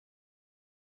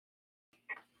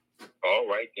All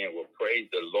right, then. Well, praise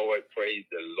the Lord, praise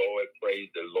the Lord, praise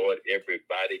the Lord,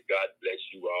 everybody. God bless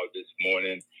you all this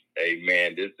morning.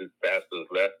 Amen. This is Pastors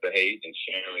Lester Hayes and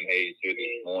Sharon Hayes here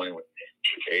this morning.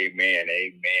 Amen,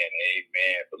 amen,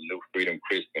 amen. From New Freedom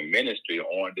Christian Ministry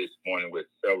on this morning with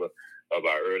several of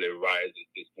our early risers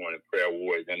this morning, prayer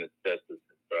warriors, intercessors,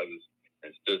 brothers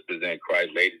and sisters in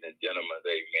Christ, ladies and gentlemen,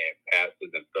 amen,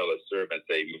 pastors and fellow servants,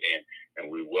 amen.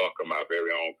 And we welcome our very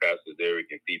own pastors,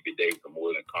 Eric and Phoebe Davis from More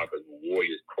Than Conquerors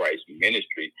Warriors Christ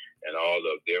Ministry and all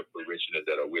of their parishioners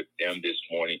that are with them this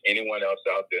morning. Anyone else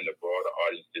out there in the broader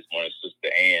audience this morning, Sister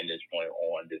Ann this morning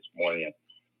on this morning,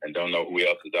 and don't know who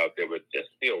else is out there, but just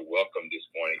still welcome this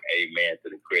morning, amen, to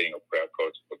the creating of prayer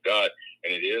culture for God.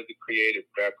 And it is the creative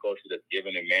prayer culture that's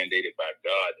given and mandated by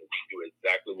God that we do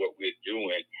exactly what we're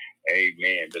doing,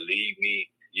 amen. Believe me,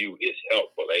 you is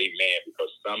helpful, amen,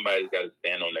 because somebody's got to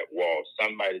stand on that wall.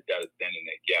 Somebody's got to stand in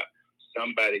that gap.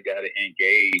 Somebody got to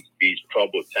engage these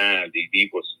troubled times, these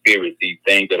evil spirits, these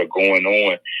things that are going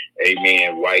on,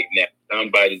 amen, right now.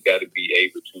 Somebody's got to be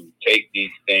able to take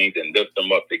these things and lift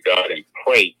them up to God and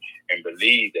pray and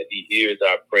believe that He hears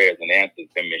our prayers and answers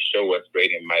them and show us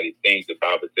great and mighty things. The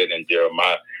Bible said in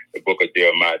Jeremiah, the book of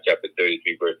Jeremiah, chapter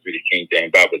 33, verse 3, the King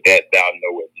James Bible, that thou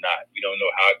knowest not. We don't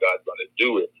know how God's going to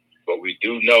do it, but we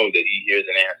do know that He hears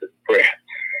and answers prayer.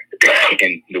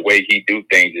 And the way He do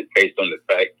things is based on the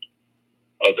fact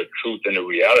of the truth and the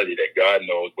reality that God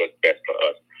knows what's best for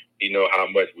us. He knows how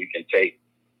much we can take.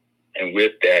 And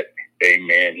with that,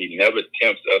 amen, He never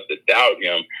tempts us to doubt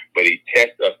Him, but He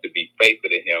tests us to be faithful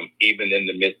to Him, even in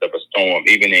the midst of a storm,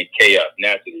 even in chaos,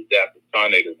 natural disasters,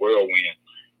 tornadoes, whirlwinds,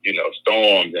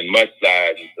 storms and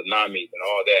mudslides and tsunamis and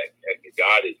all that. And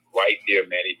God is right there,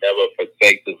 man. He never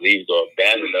forsakes us, leaves or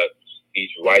abandons us. He's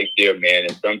right there, man.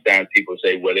 And sometimes people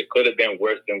say, well, it could have been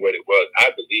worse than what it was. I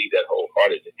believe that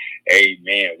wholeheartedly.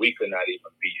 Amen. We could not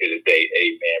even be here today.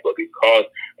 Amen. But because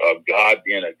of God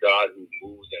being a God who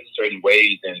moves in certain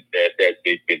ways and that's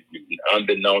been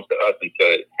unbeknownst to us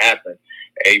until it happens.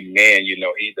 Amen.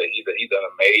 He's an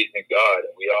amazing God.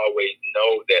 And we always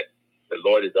know that the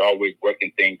Lord is always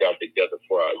working things out together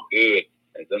for our good.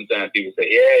 And sometimes people say,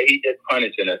 yeah, He's just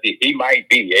punishing us. He might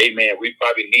be. Amen. We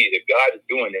probably need it. If God is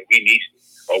doing it, we need it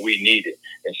or we need it.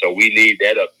 And so we leave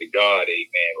that up to God.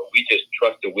 Amen. But we just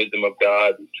trust the wisdom of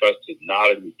God. We trust His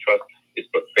knowledge. We trust His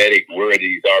prophetic word that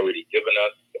He's already given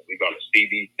us. That we're going to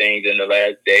see these things in the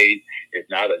last days. It's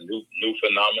not a new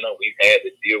phenomenon. We've had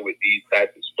to deal with these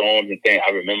types of storms and things.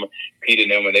 I remember Peter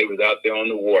and them when they was out there on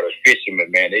the water,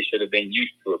 fishermen, man, they should have been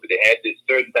used to it. But they had this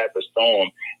certain type of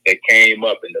storm that came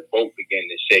up and the boat began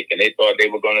to shake and they thought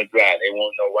they were going to drown. They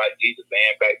won't know why Jesus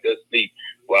laying back there asleep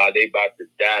while they about to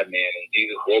die, man. And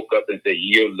Jesus woke up and said,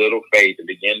 "Ye of little faith," and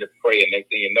began to pray. And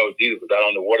next thing you know, Jesus was out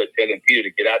on the water telling Peter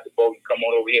to get out the boat and come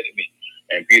on over here to me.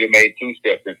 And Peter made 2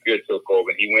 steps and fear took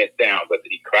over and he went down. But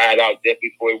he cried out just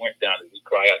before he went down. He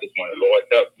cried out this morning, "Lord,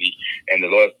 help me." And the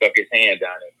Lord stuck His hand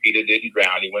down and Peter didn't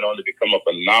drown. He went on to become a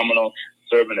phenomenal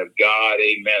servant of God,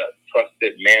 amen, a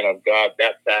trusted man of God,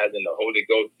 baptized in the Holy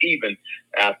Ghost, even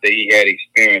after he had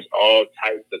experienced all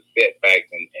types of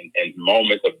setbacks and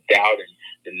moments of doubt and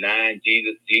denying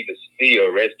Jesus. Jesus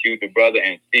still rescued the brother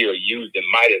and still used him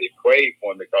mightily. Prayed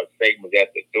for him because Satan was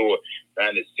at the door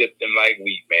trying to sift him like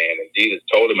wheat, man. And Jesus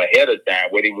told him ahead of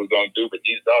time what He was going to do, but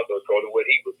Jesus also told him what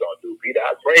He was going to do. "Peter,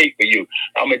 I prayed for you.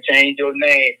 I'm going to change your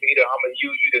name, Peter. I'm going to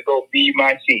use you to go feed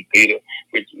my sheep, Peter."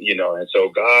 Which, and so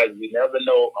God, you never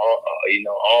know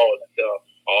all until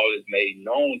all is made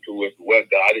known to us what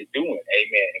God is doing.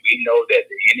 Amen. And we know that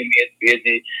the enemy is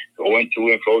busy going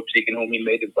to and fro, seeking whom He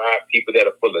may devour, people that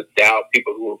are full of doubt,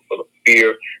 people who are full of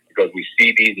fear, because we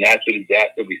see these natural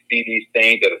disasters, we see these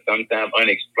things that are sometimes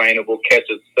unexplainable, catch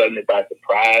us suddenly by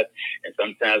surprise, and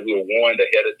sometimes we are warned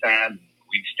ahead of time.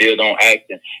 We still don't act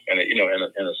in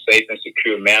a safe and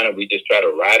secure manner. We just try to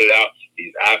ride it out.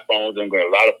 These iPhones are going to get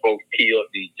a lot of folks killed.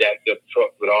 These jacked up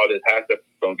trucks with all this high stuff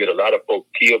going to get a lot of folks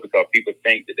killed because people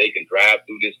think that they can drive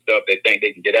through this stuff. They think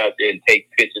they can get out there and take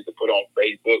pictures to put on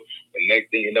Facebook. And next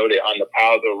thing you know, they're on the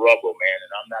piles of rubble, man.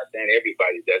 And I'm not saying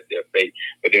everybody does their fate,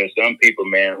 but there's some people,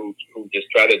 man, who just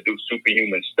try to do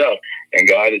superhuman stuff. And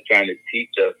God is trying to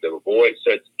teach us to avoid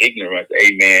such ignorance,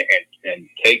 amen, and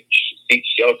seek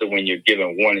shelter when you're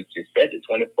given warnings, especially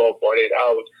 24, 48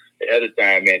 hours ahead of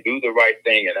time, man. Do the right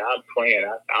thing. And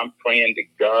I'm praying to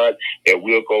God that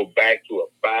we'll go back to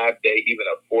a 5-day, even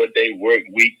a 4-day work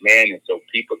week, man. And so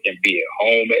people can be at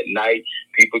home at night.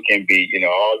 People can be,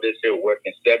 all this here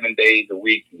working 7 days a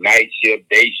week, night shift,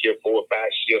 day shift, 4 or 5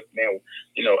 shifts, man.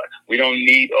 We don't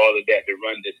need all of that to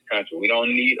run this country. We don't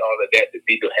need all of that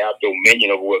to have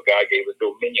dominion over what God gave us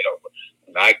dominion over.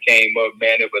 When I came up,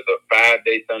 man, it was a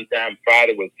 5-day. Sometimes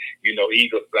Friday was,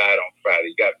 Eagle flight on Friday.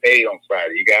 You got paid on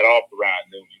Friday. You got off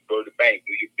around noon. You go to the bank,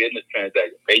 do your business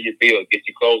transaction, pay your bills, get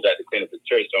your clothes out to finish the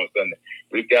church on Sunday.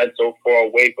 We've gotten so far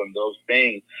away from those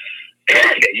things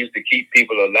that used to keep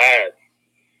people alive.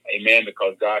 Amen.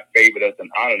 Because God favored us and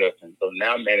honored us. And so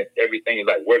now, man, it's everything is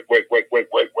like work. No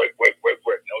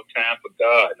time for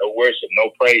God, no worship,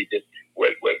 no praise, just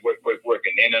work.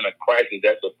 And then in a crisis,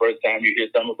 that's the first time you hear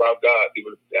something about God.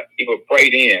 People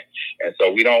prayed in. And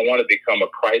so we don't want to become a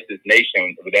crisis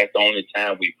nation. That's the only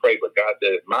time we pray. But God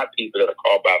says, my people that are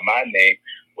called by my name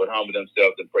would humble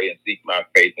themselves and pray and seek my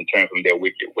face and turn from their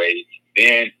wicked ways.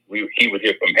 Then he would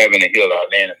hear from heaven and heal our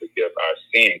land and forgive our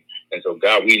sins. And so,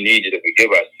 God, we need you to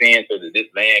forgive our sins so that this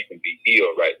land can be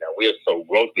healed right now. We are so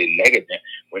grossly negligent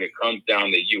when it comes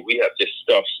down to you. We have just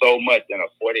stuffed so much in a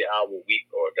 40-hour week,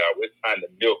 Lord God. We're trying to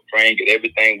milk, train, get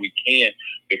everything we can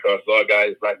because, Lord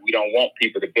God, it's like we don't want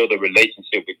people to build a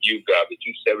relationship with you, God. But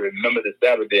you said, remember the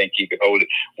Sabbath day and keep it holy.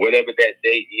 Whatever that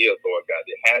day is, Lord God,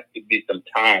 there has to be some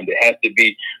time. There has to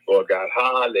be, Lord God,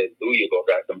 hallelujah, Lord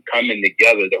God, some coming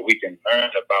together that we can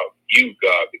learn about you,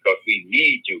 God, because we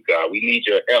need you, God. We need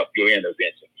your help, your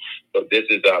intervention. So this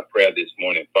is our prayer this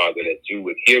morning, Father, that you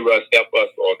would hear us, help us,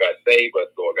 Lord God, save us,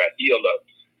 Lord God, heal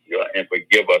us, and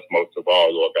forgive us most of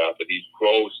all, Lord God, for these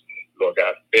gross, Lord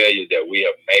God, failures that we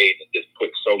have made and just put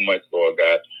so much, Lord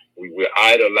God. We're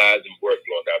idolizing work,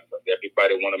 Lord God, because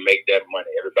everybody want to make that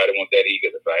money. Everybody wants that ego.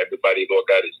 Everybody, Lord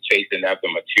God, is chasing after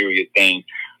material things,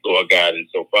 Lord God. And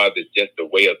so, Father, it's just the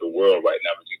way of the world right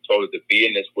now. But you told us to be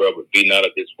in this world, but be not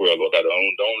of this world, Lord God.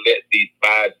 Don't let these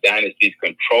 5 dynasties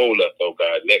control us, oh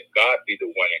God. Let God be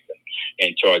the one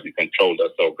in charge and control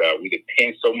us, oh God. We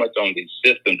depend so much on these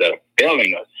systems that are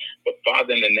failing us. But,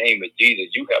 Father, in the name of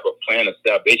Jesus, you have a plan of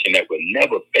salvation that will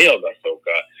never fail us, oh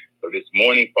God. So this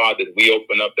morning, Father, we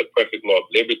open up the perfect law of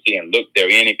liberty and look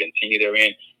therein and continue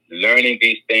therein, learning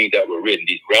these things that were written,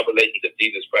 these revelations of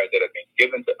Jesus Christ that have been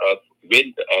given to us,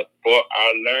 written to us for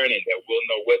our learning, that we'll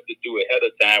know what to do ahead of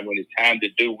time. When it's time to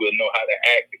do, we'll know how to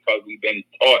act because we've been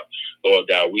taught, Lord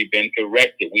God. We've been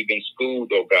corrected. We've been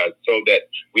schooled, oh God, so that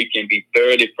we can be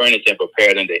thoroughly furnished and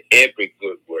prepared unto every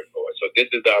good work, Lord. So this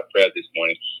is our prayer this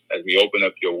morning as we open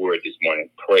up your word this morning.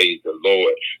 Praise the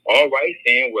Lord. All right,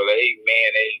 then. Well,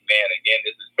 amen. Again,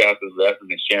 this is Pastor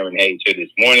Leslie and Sharon Hayes here this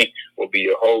morning. Will be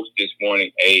your host this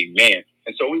morning. Amen.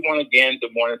 And so we want to again this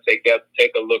morning take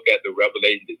a look at the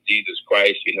revelation of Jesus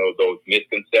Christ. Those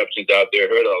misconceptions out there.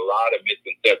 Heard a lot of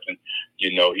misconceptions,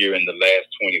 here in the last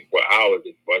 24 hours.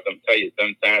 But I'm telling you,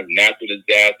 sometimes natural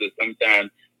disasters, sometimes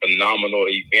phenomenal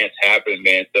events happen,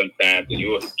 man. Sometimes, and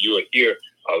you'll hear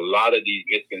a lot of these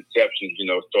misconceptions,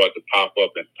 start to pop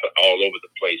up and all over the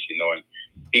place, and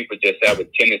people just have a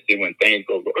tendency when things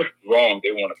go wrong,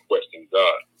 they want to question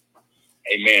God.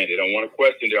 Amen. They don't want to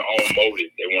question their own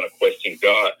motives. They want to question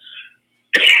God.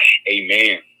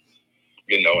 Amen.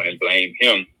 And blame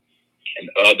him and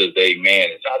others. Amen.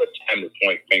 It's not a time to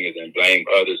point fingers and blame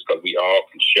others because we all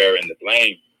can share in the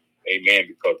blame. Amen.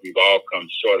 Because we've all come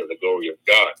short of the glory of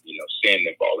God, sin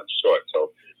and falling short.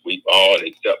 So we all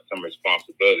accept some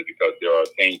responsibility because there are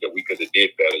things that we could have did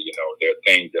better. There are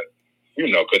things that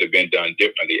could have been done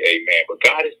differently, amen. But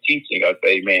God is teaching us,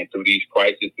 amen, through these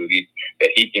crises, that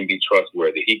he can be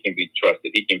trustworthy, he can be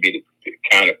trusted, he can be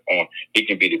counted on, he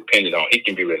can be depended on, he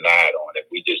can be relied on if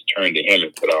we just turn to him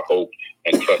and put our hope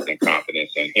and trust and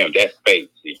confidence in him. That's faith.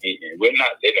 And we're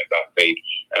not living by faith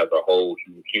as a whole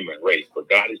human race. But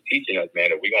God is teaching us,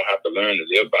 man, that we're going to have to learn to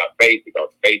live by faith because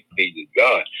faith pleases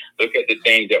God. Look at the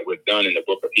things that were done in the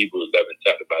book of Hebrews 11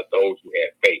 chapter about those who had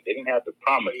faith. They didn't have the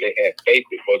promise. They had faith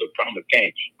before the promise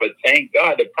came. But thank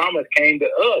God the promise came to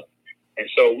us. And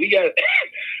so we got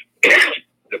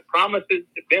the promises,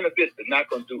 the benefits are not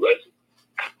going to do us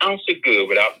an ounce of good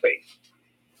without faith.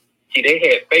 See, they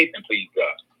had faith and pleased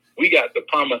God. We got the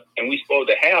promise, and we're supposed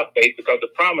to have faith because the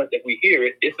promise, if we hear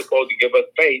it, is supposed to give us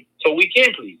faith so we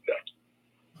can please God.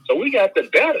 So we got the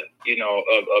better,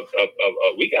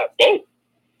 we got both.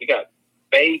 We got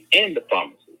faith in the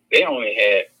promises. They only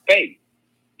had faith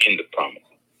in the promises,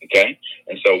 okay?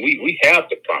 And so we have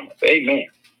the promise, amen.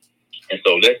 And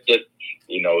so let's just,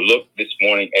 look this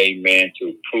morning, amen,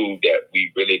 to prove that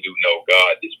we really do know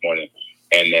God this morning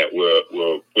and that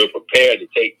we're prepared to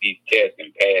take these tests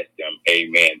and pass them,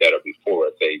 amen, that are before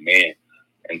us, amen.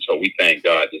 And so we thank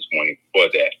God this morning for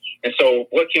that. And so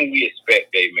what can we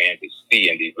expect, amen, to see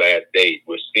in these last days?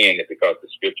 We're seeing it because the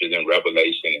scriptures in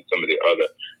Revelation and some of the other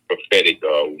prophetic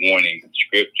warning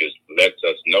scriptures lets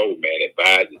us know, man,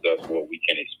 advises us what we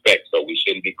can expect. So we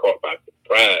shouldn't be caught by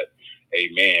surprise,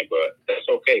 amen. But that's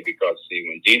okay because, see,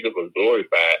 when Jesus was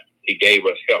glorified, He gave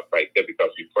us help right there because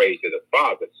we prayed to the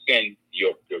Father. Send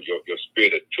your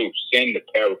spirit of truth. Send the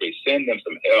Paraclete. Send them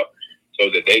some help so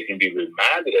that they can be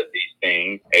reminded of these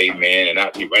things. Amen. And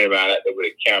not be running around out there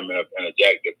with a camera and a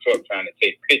jack the truck trying to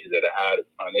take pictures of the eye of the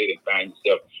tornado and find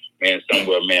yourself, man,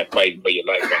 somewhere, man, fighting for your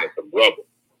life under some rubble.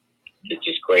 It's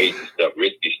just crazy stuff,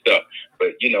 risky stuff.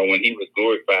 But, you know, when he was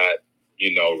glorified,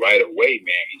 you know, right away,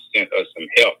 man, he sent us some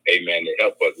help, amen, to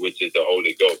help us, which is the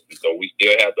Holy Ghost. And so we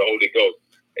still have the Holy Ghost,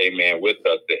 amen, with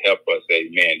us to help us,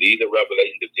 amen. These are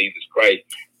revelations of Jesus Christ,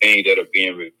 things that are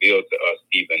being revealed to us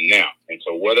even now. And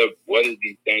so what are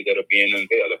these things that are being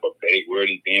unveiled? The prophetic word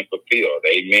is being fulfilled,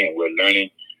 amen. We're learning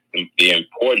the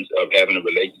importance of having a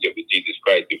relationship with Jesus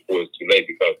Christ before it's too late,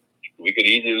 because we could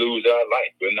easily lose our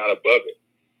life. We're not above it.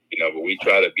 You know, but we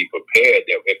try to be prepared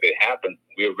that if it happens,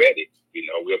 we're ready. You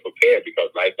know, we're prepared because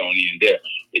life don't end there.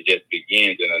 It just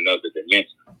begins in another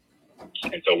dimension.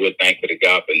 And so we're thankful to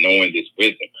God for knowing this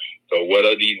wisdom. So what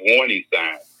are these warning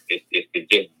signs? It's to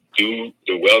just do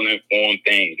the well-informed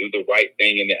thing, do the right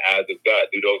thing in the eyes of God,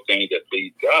 do those things that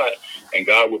please God, and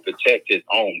God will protect his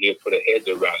own. He'll put a hedge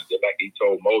around it, just like he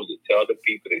told Moses, tell the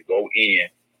people to go in,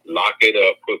 lock it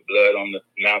up, put blood on the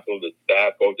mantle, the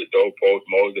side post, the doorpost,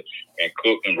 Moses, and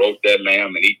cook and roast that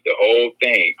lamb and eat the whole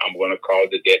thing. I'm going to cause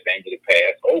the death angel to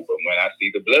pass over when I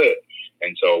see the blood.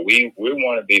 And so we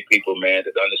want to be people, man,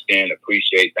 that understand,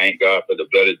 appreciate, thank God for the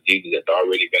blood of Jesus that's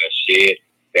already been shed.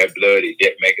 That blood is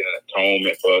yet making an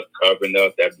atonement for us, covering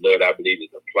us. That blood, I believe,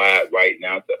 is applied right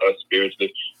now to us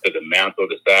spiritually, to the mantle,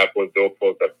 the side post,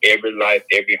 doorpost of every life,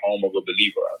 every home of a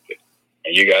believer out there.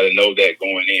 And you got to know that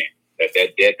going in,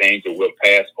 that death angel will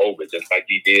pass over just like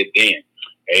he did then.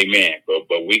 Amen.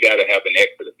 But we got to have an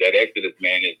exodus. That exodus,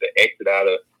 man, is the exit out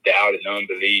of doubt and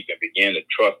unbelief and begin to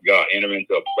trust God. Enter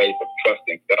into a place of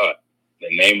trusting God.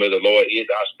 The name of the Lord is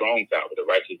our strong tower. The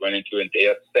righteous run into it and they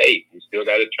are saved. We still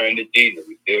got to turn to Jesus.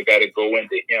 We still got to go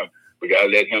into him. We got to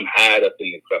let him hide us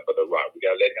in the cleft of the rock. We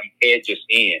got to let him hedge us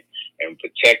in and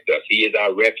protect us. He is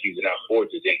our refuge and our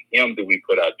fortress. In him do we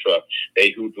put our trust.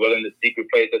 They who dwell in the secret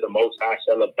place of the Most High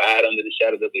shall abide under the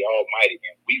shadows of the Almighty.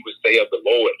 And we would say of the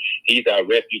Lord, he's our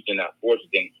refuge and our fortress.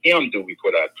 In him do we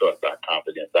put our trust, our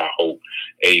confidence, our hope.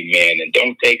 Amen. And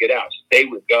don't take it out. Stay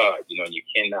with God. You know, you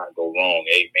cannot go wrong.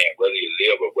 Amen. Whether you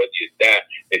live or whether you die,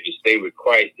 if you stay with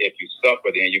Christ, if you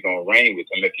suffer, then you're going to reign with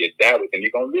him. If you die with him,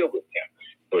 you're going to live with him.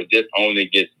 So it just only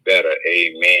gets better.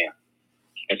 Amen.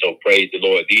 And so praise the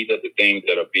Lord. These are the things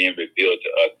that are being revealed to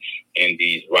us in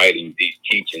these writings, these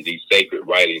teachings, these sacred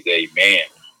writings. Amen.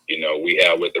 You know, we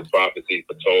have what the prophecies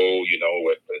foretold, you know,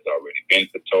 what has already been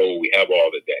foretold. We have all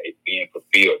of that. It's being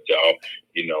fulfilled, y'all.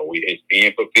 You know, it's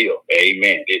being fulfilled.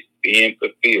 Amen. It's being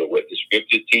fulfilled. What the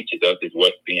scripture teaches us is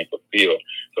what's being fulfilled.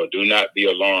 So do not be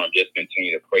alarmed. Just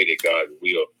continue to pray that God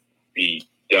will be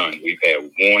done. We've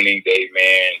had warnings.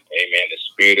 Amen. Amen. The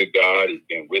Spirit of God has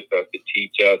been with us to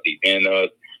teach us. He's in us.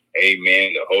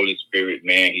 Amen. The Holy Spirit,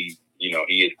 man, he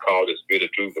is called the Spirit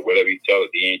of truth, or whatever he tells us.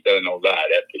 He ain't telling no lie,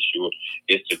 that's for sure.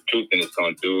 It's the truth, and it's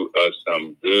going to do us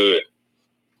some good.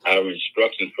 Our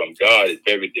instructions from God is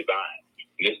very divine.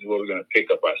 And this is what we're going to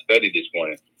pick up our study this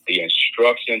morning. The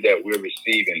instruction that we're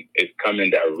receiving is coming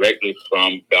directly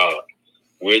from God.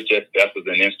 We're just vessels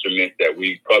and instruments that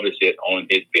we publish it on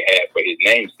his behalf for his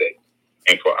name's sake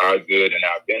and for our good and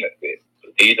our benefit.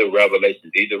 These are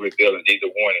revelations, these are revealing, these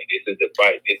are warnings, this is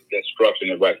advice, this is instruction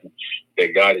and righteousness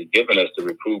that God has given us to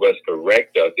reprove us,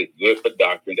 correct us. It's good for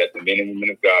doctrine that the men and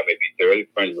women of God may be thoroughly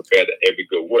furnished, prepared to every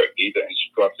good work. These are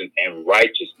instructions and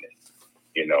righteousness,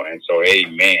 you know, and so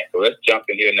amen. So let's jump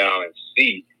in here now and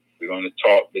see. We're going to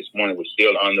talk this morning. We're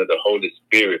still under the Holy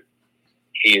Spirit.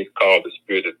 He is called the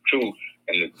Spirit of Truth.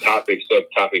 And the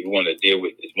subtopic we want to deal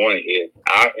with this morning is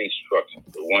our instructions,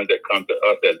 the ones that come to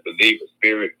us as believers,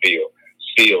 spirit-filled,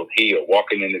 sealed, healed,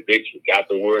 walking in the victory, got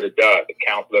the word of God, the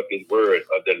counsel of his word,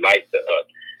 a delight to us.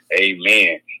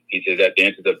 Amen. He says at the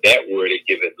end of that word, it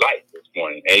giveth light this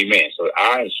morning. Amen. So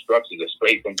our instructions are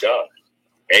straight from God.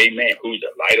 Amen. Who's the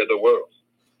light of the world?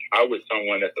 How would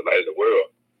someone that's the light of the world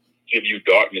give you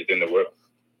darkness in the world?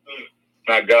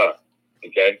 Not God.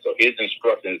 Okay, so his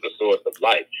instruction is the source of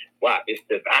life. Why? It's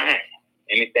divine.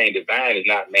 Anything divine is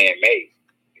not man-made.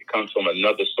 It comes from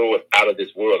another source out of this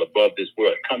world, above this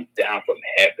world. It comes down from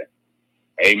heaven.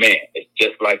 Amen. It's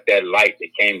just like that light that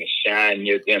came and shined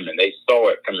near them, and they saw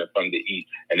it coming from the east,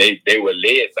 and they were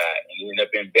led by it, and ended up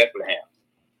in Bethlehem,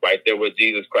 right there where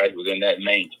Jesus Christ was in that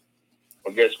manger.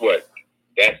 Well, guess what?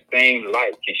 That same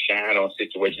light can shine on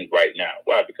situations right now.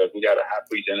 Why? Because we got a high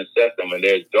priest intercessor. When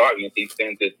there's darkness, he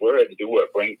sends his word to do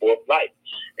what? Bring forth light.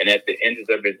 And at the end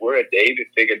of his word, David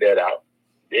figured that out.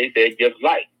 They said, give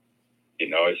light. You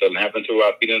know, it's a lamp unto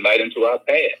our feet and light unto our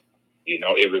path. You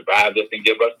know, it revives us and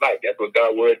gives us life. That's what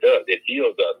God's word does. It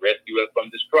heals us, rescues us from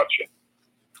destruction,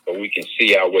 so we can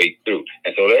see our way through.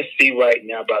 And so let's see right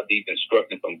now about these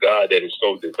instructions from God that is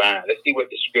so divine. Let's see what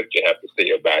the scripture has to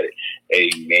say about it.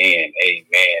 Amen. Amen.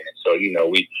 And so, you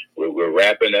know, we're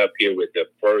wrapping up here with the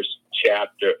first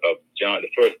chapter of John, the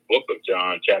first book of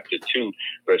John, chapter 2,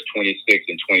 verse 26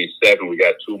 and 27. We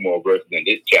got two more verses in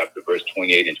this chapter, verse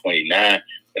 28 and 29.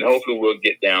 And hopefully we'll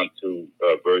get down to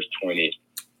verse 28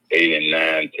 and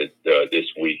 9 to this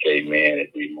week. Amen. As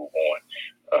we move on.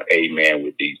 Amen,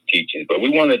 with these teachings. But we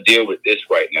want to deal with this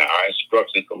right now. Our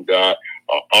instructions from God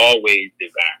are always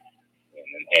divine.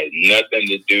 And it has nothing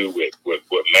to do with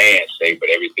what man say, but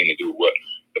everything to do with what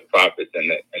the prophets and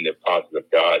the apostles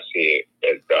of God said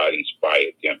as God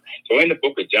inspired them. So in the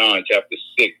book of John, chapter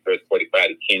 6, verse 45,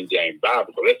 the King James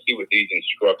Bible. So let's see what these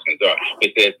instructions are.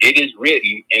 It says, it is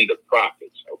written in the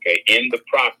prophets, okay? In the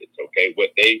prophets, okay? What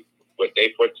they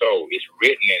foretold. It's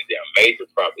written in them. Major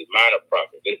prophets, minor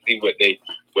prophets. Let's see what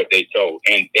they told.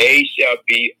 And they shall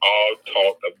be all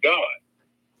taught of God.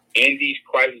 In these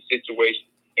crisis situations,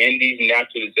 in these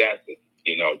natural disasters,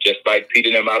 you know, just like Peter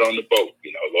and them out on the boat,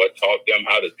 you know, Lord taught them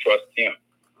how to trust him,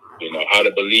 you know, how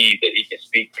to believe that he can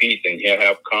speak peace and he'll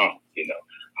have calm, you know,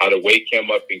 how to wake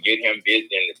him up and get him busy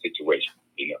in the situation,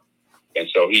 you know. And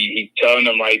so he's telling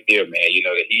them right there, man, you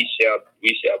know, that we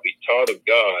shall be taught of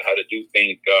God how to do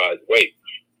things God's way.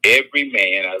 Every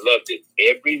man, I love this,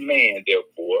 every man,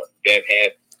 therefore, that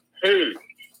has heard.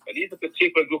 And these are a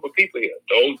particular group of people here.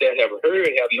 Those that have heard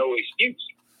have no excuse.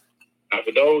 Now,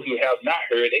 for those who have not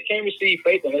heard, they can't receive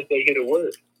faith unless they hear the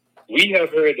word. We have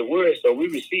heard the word, so we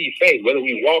receive faith, whether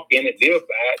we walk in it, live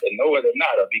by it, and know it or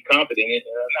not, or be confident in it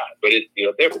or not. But it's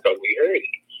still there because we heard it.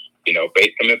 You know,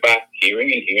 faith coming by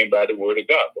hearing and hearing by the word of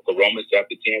God. Book of Romans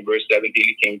chapter 10, verse 17,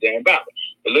 the King James Bible.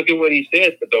 But look at what he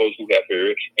says to those who have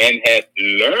heard and have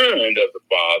learned of the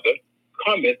Father,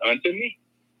 cometh unto me.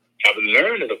 Have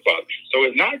learned of the Father. So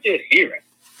it's not just hearing.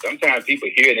 Sometimes people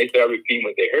hear and they start repeating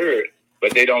what they heard,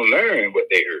 but they don't learn what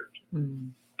they heard. Mm-hmm.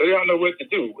 So they don't know what to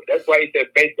do. That's why he said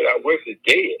faith without works is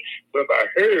dead. But if I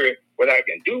heard what I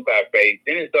can do by faith,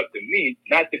 then it's up to me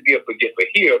not to be a forgetful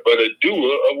hearer, but a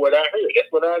doer of what I heard.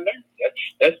 That's what I learned.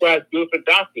 That's why it's good for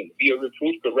doctrine, to be a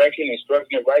reproof, correction,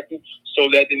 instruction, and righteousness, so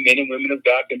that the men and women of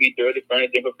God can be thoroughly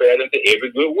furnished and prepared unto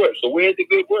every good work. So where's the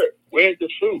good work? Where's the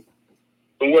fruit?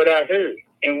 From what I heard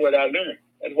and what I learned.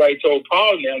 That's why he told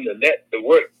Paul and them to let the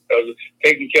work of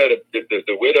taking care of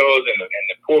the widows and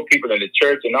the poor people in the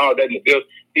church and all that in the bills.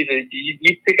 He said,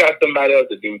 you pick out somebody else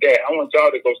to do that. I want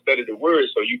y'all to go study the word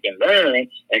so you can learn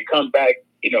and come back,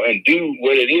 you know, and do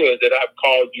what it is that I've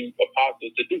called you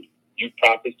apostles to do, you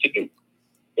prophets to do.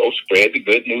 Go spread the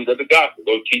good news of the gospel.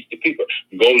 Go teach the people.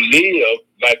 Go live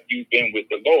like you've been with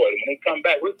the Lord. And when they come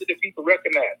back, what do the people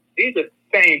recognize? These are the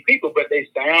same people, but they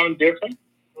sound different.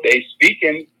 They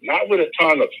speaking not with a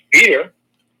tongue of fear,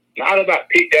 not about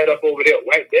pick that up over there,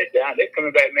 wipe that down. They're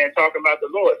coming back, man, talking about the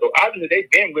Lord. So obviously they've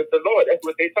been with the Lord. That's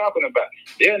what they're talking about.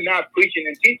 They're not preaching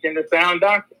and teaching the sound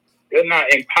doctrine. They're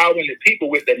not empowering the people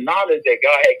with the knowledge that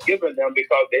God had given them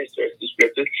because they searched the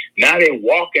scriptures. Now they're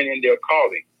walking in their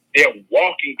calling. They're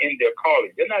walking in their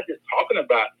calling. They're not just talking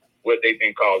about what they've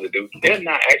been called to do. They're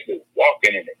not actually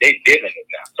walking in it. They're living it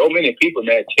now. So many people,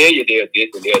 man, tell you they're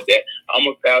this and they're that. I'm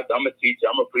a pastor, I'm a teacher,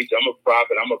 I'm a preacher, I'm a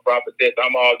prophet, I'm a prophetess,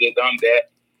 I'm all this, I'm that.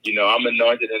 You know, I'm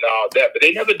anointed and all that. But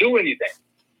they never do anything.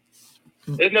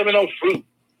 There's never no fruit.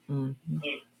 Mm-hmm.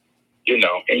 You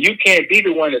know, and you can't be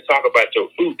the one to talk about your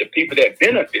fruit. The people that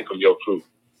benefit from your fruit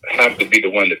have to be the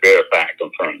one to verify and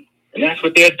confirm. And that's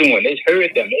what they're doing. They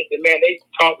heard them. They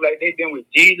talk like they've been with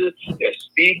Jesus. They're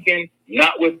speaking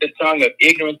not with the tongue of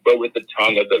ignorance, but with the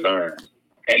tongue of the learned.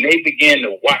 And they began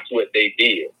to watch what they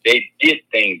did. They did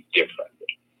things differently.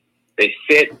 They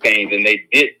said things and they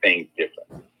did things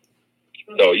differently.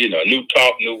 So, you know, new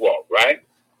talk, new walk, right?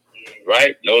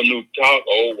 Right? No new talk,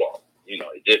 old walk. You know,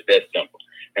 it's just that simple.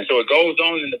 And so it goes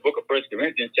on in the book of 1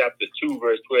 Corinthians, chapter 2,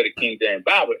 verse 12, the King James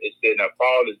Bible. It said, now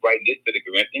Paul is writing this to the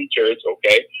Corinthian church,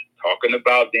 okay, talking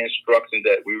about the instructions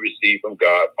that we received from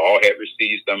God. Paul had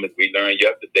received some, as we learned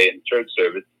yesterday in the church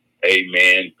service.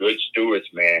 Amen. Good stewards,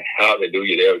 man.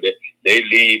 Hallelujah. They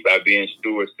lead by being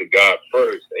stewards to God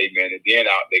first. Amen. And then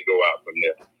out they go out from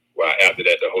there. Well, after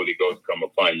that, the Holy Ghost come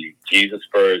upon you. Jesus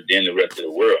first, then the rest of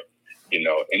the world. You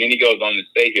know, and then he goes on to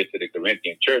say here to the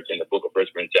Corinthian church in the book of 1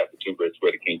 Corinthians chapter 2, verse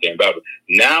 12, the King James Bible,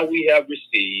 now we have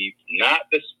received not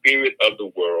the spirit of the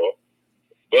world,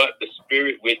 but the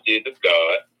spirit which is of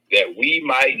God, that we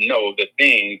might know the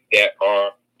things that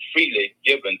are freely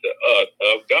given to us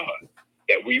of God,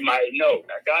 that we might know.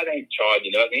 Now, God ain't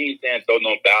charging us. He ain't saying throw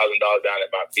no $1,000 down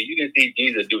at my feet. You didn't see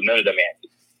Jesus do none of them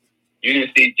answers. You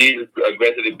didn't see Jesus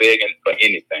aggressively begging for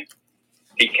anything.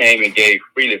 He came and gave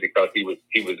freely because he was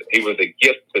a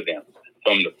gift to them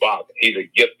from the Father. He's a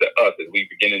gift to us as we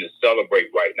beginning to celebrate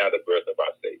right now the birth of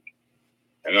our Savior.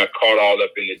 And I'm caught all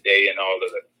up in the day and all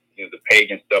of the the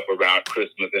pagan stuff around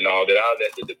Christmas and all that. I'll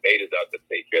let the debaters out to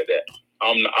take care of that.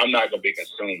 I'm not going to be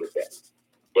consumed with that.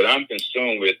 What I'm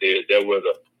consumed with is there was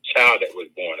a child that was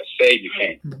born, a Savior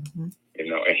came,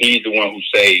 and he's the one who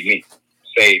saved me,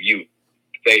 saved you,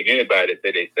 saved anybody that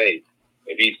said they saved.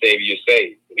 If he saved you,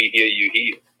 saved. If he heal you,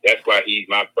 heal. That's why he's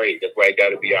my praise. That's why it got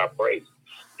to be our praise.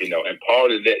 And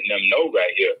Paul is letting them know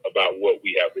right here about what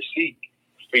we have received,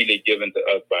 freely given to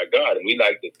us by God. And we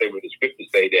like to say what the scriptures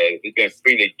say, that if it's been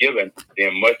freely given,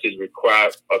 then much is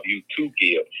required of you to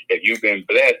give. If you've been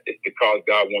blessed, it's because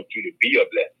God wants you to be a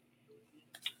blessing.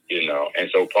 And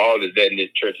so Paul is letting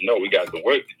this church know we got some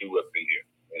work to do up in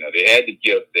here. They had the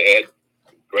gifts, they had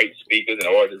great speakers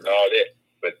and orders and all that.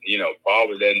 But, Paul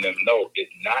was letting them know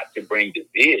it's not to bring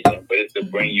division, but it's to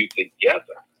bring you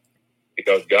together.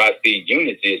 Because God sees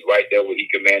unity is right there where he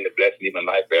commanded blessing, even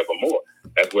life forevermore.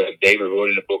 That's what David wrote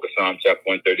in the book of Psalm chapter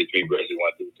 133, verses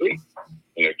 1 through 3.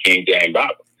 King James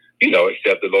Bible.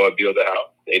 Except the Lord build a house.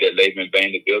 They that labor in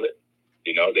vain to build it,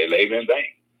 they labor in vain.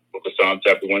 Book of Psalm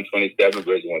chapter 127,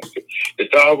 verse 1 through 2.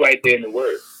 It's all right there in the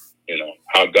word,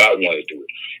 how God wanted to do it.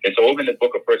 And so over in the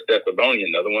book of 1 Thessalonians,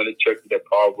 another one of the churches that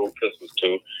Paul wrote epistles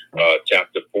to,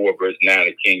 chapter 4, verse 9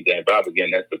 of King James Bible.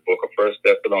 Again, that's the book of 1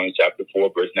 Thessalonians, chapter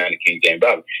 4, verse 9 of King James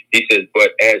Bible. He says,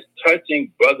 but as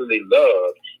touching brotherly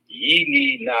love, ye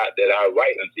need not that I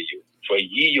write unto you, for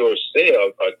ye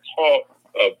yourselves are taught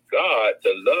of God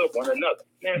to love one another.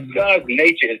 Now, God's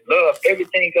nature is love.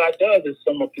 Everything God does is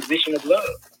from a position of love.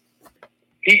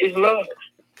 He is love.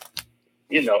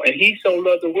 And he so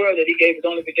loved the world that he gave his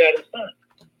only begotten son.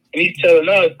 And he's telling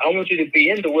us, I want you to be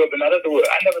in the world, but not of the world.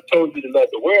 I never told you to love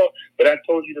the world, but I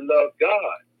told you to love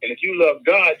God. And if you love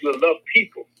God, you'll love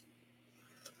people.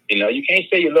 You can't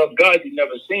say you love God you've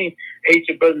never seen. Hate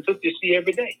your brother and sister you see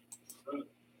every day.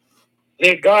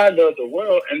 Let God love the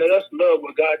world and let us love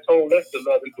what God told us to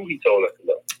love and who he told us to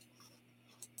love.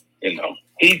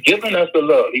 He's given us the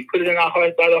love. He put it in our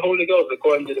hearts by the Holy Ghost,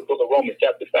 according to the book of Romans,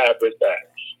 chapter 5, verse 5.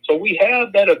 So we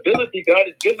have that ability. God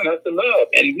has given us the love,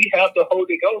 and we have the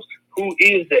Holy Ghost, who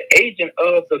is the agent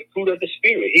of the fruit of the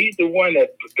Spirit. He's the one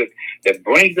that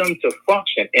brings them to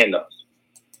function in us.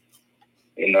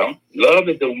 Love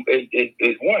is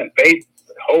one. Faith,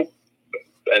 hope,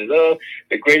 and love.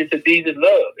 The greatest of these is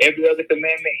love. Every other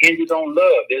commandment hinges on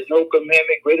love. There's no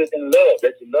commandment greater than love.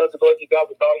 That you love the Lord your God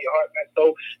with all your heart, mind,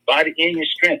 soul, body, and your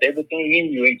strength. Everything in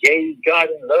you. Engage God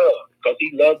in love, because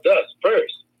he loved us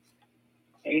first.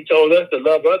 And he told us to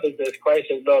love others as Christ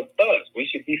has loved us. We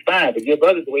should be fine to give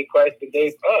others the way Christ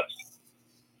forgave us.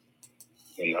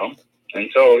 And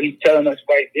so he's telling us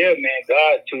right there, man,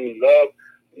 God, to love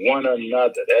one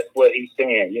another. That's what he's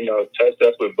saying. Touch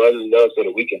us with brotherly love so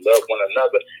that we can love one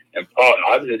another. And Paul,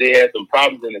 obviously, they had some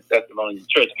problems in the Thessalonian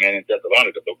church, man, in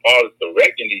Thessalonica. So Paul is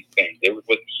correcting these things. They were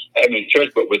having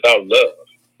church, but without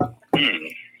love.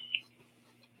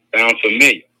 Sounds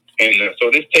familiar. And so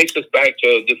this takes us back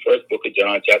to the first book of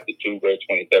John, chapter 2, verse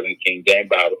 27, King James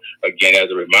Bible. Again,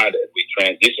 as a reminder, as we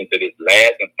transition to this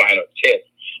last and final test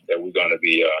that we're going to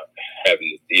be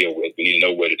having to deal with. We need to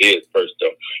know what it is first, though.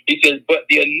 He says, but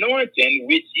the anointing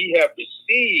which ye have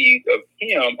received of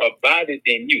him abideth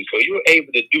in you. So you're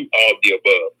able to do all the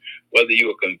above, whether you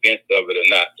are convinced of it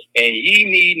or not. And ye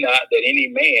need not that any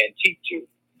man teach you.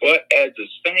 But as the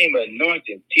same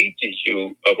anointing teaches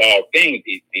you of all things,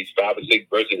 these 5 or 6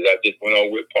 verses that I just went over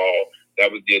with Paul,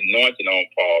 that was the anointing on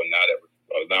Paul. Now that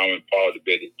was allowing Paul to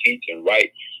be able to teach and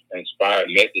write inspired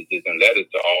messages and letters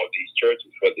to all these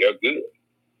churches for their good.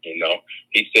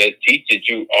 He said, teaches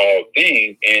you all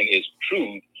things and is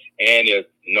truth and is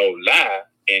no lie.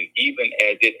 And even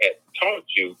as it has taught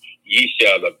you, ye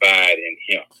shall abide in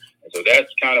him. And so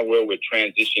that's kind of where we're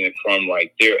transitioning from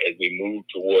right there as we move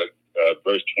toward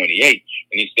verse 28.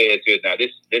 And he says here, now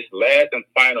this last and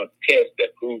final test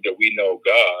that proves that we know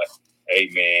God,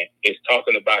 amen, is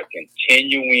talking about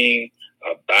continuing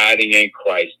abiding in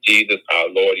Christ Jesus, our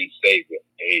Lord and Savior.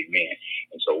 Amen.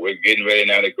 And so we're getting ready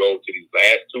now to go to these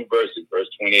last 2 verses, verse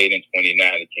 28 and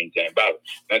 29 in King James Bible.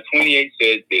 Now 28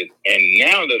 says this, and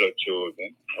now, little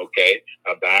children, okay,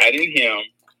 abide in him,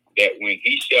 that when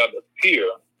he shall appear,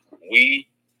 we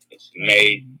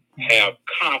may have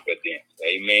confidence,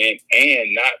 amen,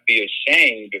 and not be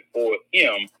ashamed before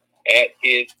him at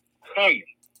his coming.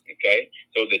 Okay,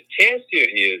 so the test here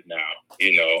is now,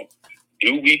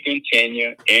 do we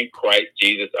continue in Christ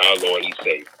Jesus our Lord and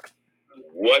Savior?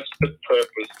 What's the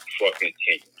purpose for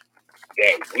continuing?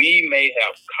 that we may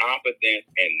have confidence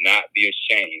and not be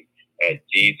ashamed at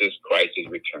Jesus Christ's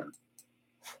return.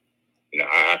 You know,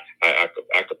 I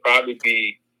could probably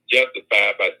be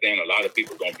justified by saying a lot of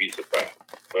people are going to be surprised,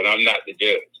 but I'm not the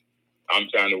judge. I'm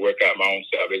trying to work out my own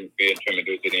salvation, fear, and trembling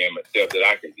to the end myself that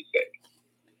I can be saved.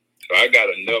 So I got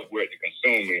enough work to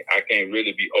consume me. I can't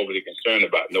really be overly concerned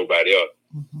about nobody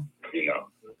else. You know,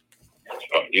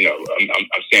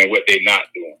 I'm saying what they're not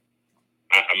doing.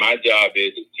 My job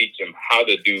is to teach them how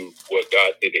to do what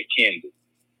God said they can do.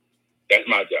 That's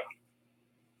my job.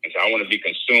 And so I want to be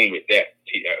consumed with that.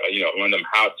 One of them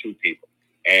how-to people.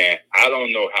 And I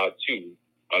don't know how to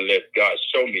unless God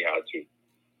show me how to.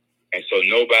 And so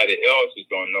nobody else is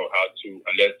going to know how to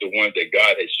unless the ones that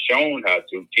God has shown how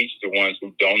to teach the ones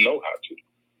who don't know how to.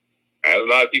 There's a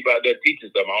lot of people out there teaching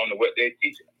stuff. I don't know what they're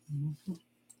teaching.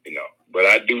 You know, but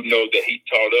I do know that he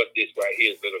taught us this right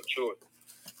here as little children.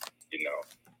 You know,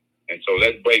 and so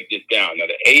let's break this down. Now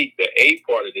the eighth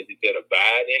part of this, he said,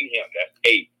 abide in him. That's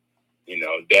 8. You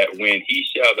know, that when he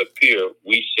shall appear,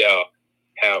 we shall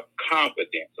have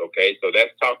confidence. Okay, so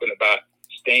that's talking about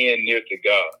staying near to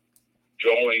God,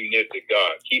 drawing near to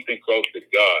God, keeping close to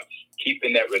God,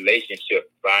 keeping that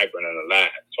relationship vibrant and alive,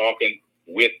 talking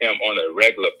with him on a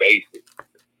regular basis.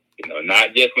 You know,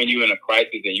 not just when you're in a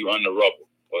crisis and you're on the rubble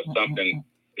or something.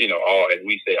 You know, as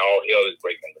we say, all hell is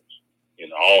breaking loose. You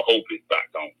know, all hope is back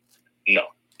on. No,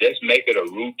 just make it a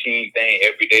routine thing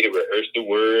every day to rehearse the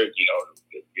word. You know,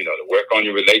 to work on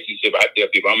your relationship. I tell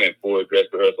people I'm in full dress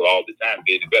rehearsal all the time.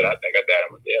 Get it better. I think I died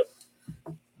on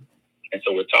myself. And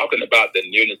so we're talking about the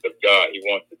nearness of God. He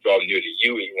wants to draw near to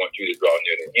you, and he wants you to draw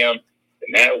near to him.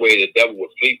 And that way, the devil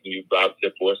will flee from you, Bible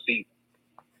said, for a season.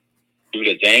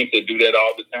 James said, do that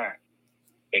all the time.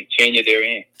 Continue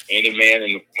therein. Any man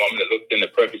and woman that looks in the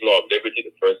perfect law of liberty,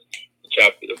 the first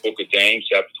chapter, the book of James,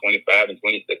 chapter 25 and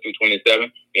 26 through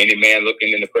 27. Any man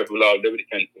looking in the perfect law of liberty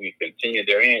can continue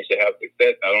therein shall have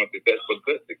success, not only success, but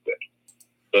good success.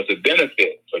 So it's a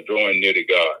benefit for drawing near to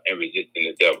God and resisting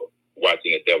the devil,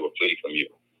 watching the devil flee from you.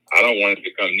 I don't want him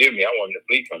to come near me. I want him to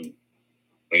flee from me.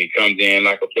 When he comes in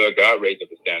like a flood, God raise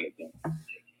up a standard against him.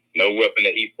 No weapon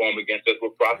that he formed against us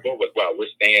will prosper, but wow, we're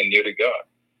staying near to God.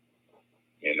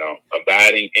 You know,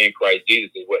 abiding in Christ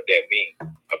Jesus is what that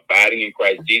means. Abiding in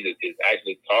Christ Jesus is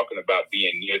actually talking about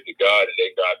being near to God and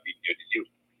let God be near to you.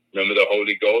 Remember the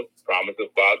Holy Ghost, promise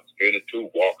of Father, Spirit of truth,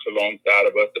 walks alongside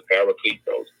of us, the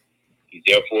Paracletos. He's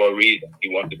there for a reason. He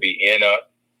wants to be in us,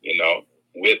 you know,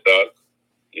 with us,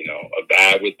 you know,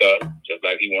 abide with us, just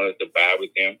like he wants us to abide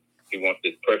with him. He wants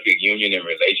this perfect union and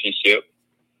relationship,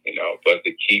 you know, for us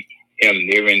to keep him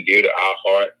near and dear to our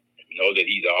heart. Know that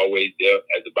he's always there,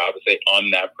 as the Bible says,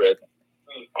 omnipresent,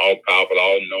 all powerful,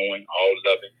 all knowing, all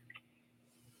loving.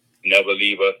 Never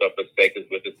leave us or forsake us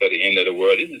with us to the end of the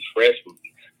world. This is fresh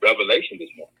revelation this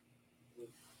morning.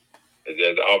 As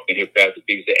I often hear Pastor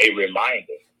people say, a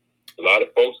reminder. A lot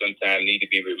of folks sometimes need to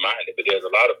be reminded, but there's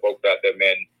a lot of folks out there,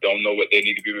 man, don't know what they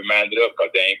need to be reminded of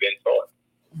because they ain't been taught.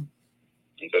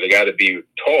 And so they got to be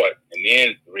taught and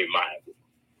then reminded.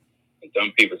 And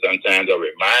some people sometimes are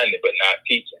reminded but not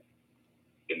teaching.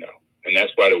 You know, and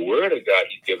that's why the word of God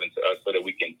he's given to us so that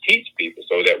we can teach people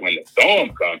so that when the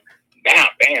storm comes, now,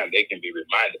 bam, they can be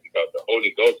reminded because the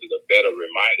Holy Ghost is a better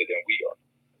reminder than we are.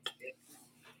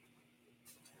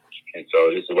 And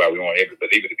so this is why we want every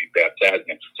believer to be baptized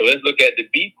in. So let's look at the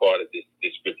B part of this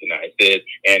scripture now. It says,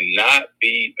 and not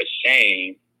be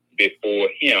ashamed before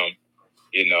him,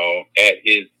 you know, at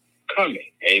his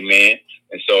coming. Amen.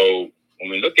 And so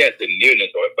when we look at the nearness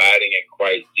or abiding in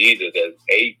Christ Jesus, as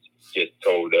H just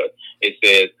told us, it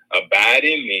says, abide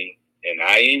in me and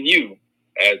I in you,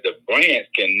 as the branch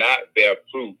cannot bear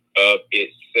fruit of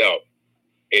itself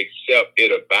except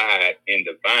it abide in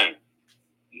the vine.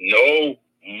 No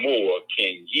more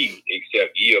can ye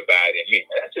except ye abide in me.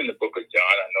 That's in the book of John.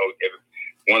 I know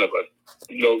every one of us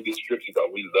know this scripture because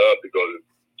we love to go to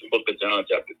the book of John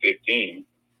chapter 15.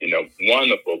 You know,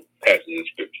 wonderful passage of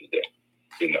scriptures there.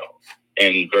 You know,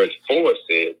 and verse 4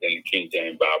 says in the King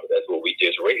James Bible, that's what we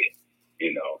just read.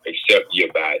 You know, except ye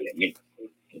abide in me.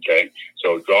 Okay,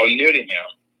 so draw near to him.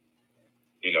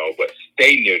 You know, but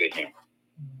stay near to him.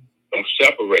 Don't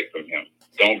separate from him.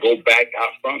 Don't go back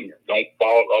out from him. Don't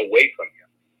fall away from him.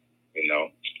 You know,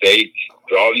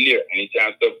 draw near.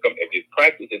 Anytime stuff comes, if you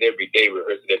practice it every day,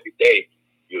 rehearse it every day,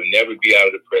 you'll never be out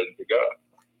of the presence of God.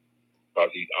 Because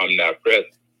he's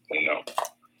omnipresent, you know.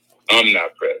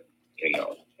 Omnipresent, you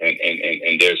know.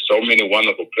 And there's so many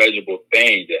wonderful, pleasurable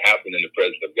things that happen in the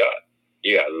presence of God.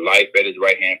 Yeah, life at his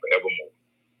right hand forevermore.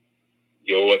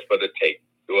 Yours for the take,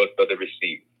 yours for the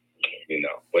receive. You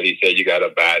know, but he said you got to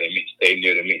abide in me, stay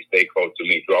near to me, stay close to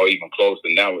me, draw even closer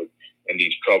now in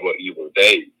these troubled, evil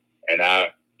days. And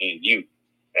I in you,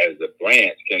 as the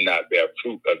branch cannot bear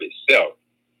fruit of itself,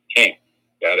 can't.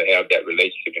 Got to have that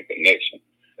relationship and connection.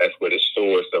 That's where the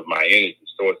source of my energy,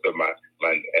 source of my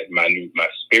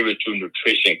spiritual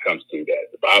nutrition comes through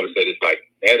that. The Bible said it's like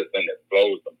medicine that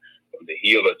flows from the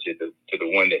healer to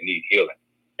the one that needs healing.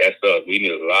 That's us. We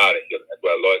need a lot of healing. That's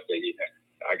why the Lord said,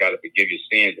 I got to forgive your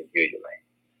sins and heal your land.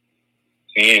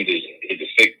 Sins is the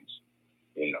sickness.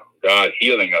 God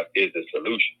healing us is the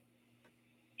solution.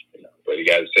 But you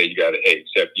got to say,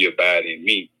 except you abide in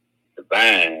me, the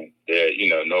vine, there,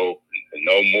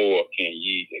 no more can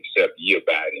ye except ye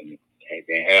abide in me.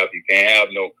 You can't have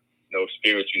no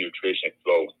spiritual nutrition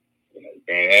flowing. You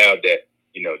can't have that,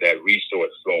 that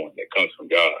resource flowing that comes from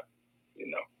God.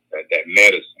 That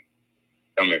medicine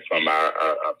coming from our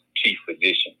chief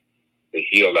physician to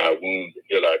heal our wounds, to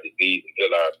heal our disease, to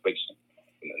heal our affliction.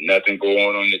 Nothing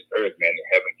going on this earth, man,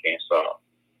 that heaven can't solve.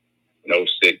 No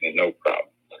sickness, no problem.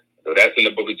 So that's in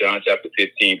the book of John, chapter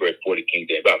 15, verse 40, King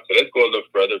James Bible. So let's go a little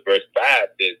further. Verse 5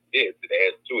 says this. It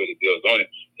adds to it. It builds on it.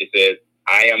 It says,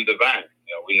 I am the vine.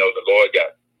 We know the Lord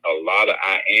got a lot of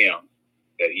I am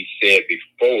that he said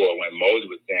before when Moses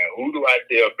was saying, who do I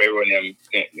tell Pharaoh and them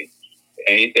sent me?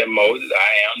 And he said, Moses,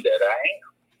 I am that I am.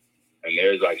 And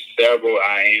there's like several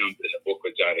I ams in the book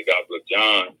of John, the Gospel of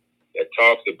John, that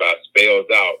talks about, spells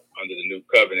out under the new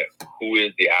covenant, who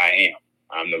is the I am.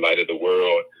 I'm the light of the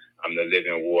world. I'm the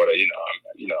living water. I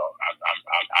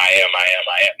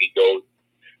am. He goes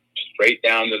straight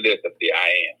down the list of the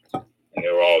I am. And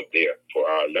they're all there for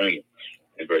our learning.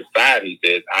 In verse 5, he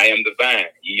says, I am the vine.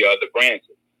 Ye are the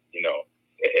branches.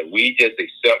 And we just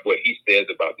accept what he says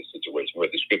about the situation,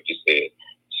 what the scripture says.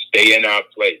 Stay in our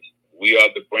place. We are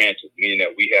the branches, meaning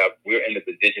that we're in the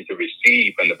position to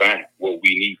receive from the vine what we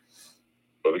need.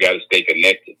 But we got to stay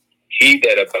connected. He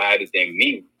that abideth in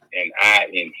me and I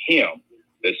in him,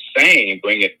 the same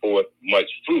bringeth forth much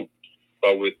fruit.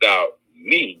 But without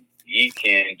me, ye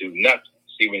can do nothing.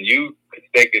 See, when you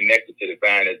stay connected to the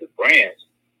vine as a branch,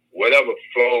 whatever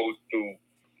flows through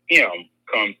him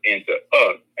comes into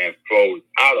us and flows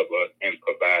out of us and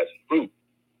provides fruit.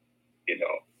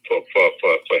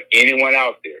 For anyone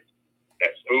out there,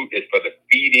 that fruit is for the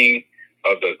feeding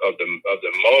of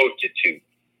the multitude,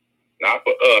 not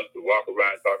for us to walk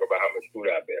around and talk about how much food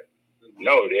out there.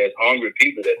 No, there's hungry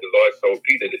people that the Lord told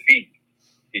Peter to feed.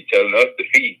 He's telling us to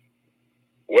feed.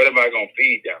 What am I going to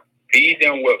feed them? Feed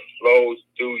them what flows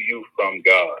through you from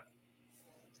God.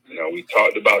 We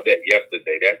talked about that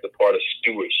yesterday. That's the part of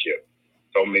stewardship.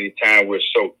 So many times we're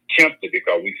so tempted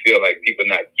because we feel like people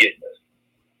not getting us.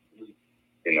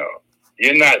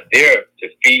 You're not there to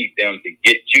feed them to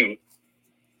get you.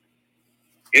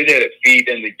 You're there to feed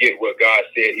them to get what God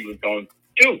said he was going to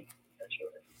do.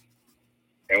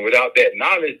 And without that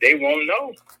knowledge, they won't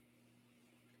know.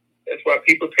 That's why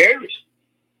people perish.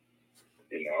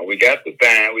 We got the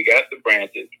vine, we got the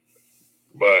branches,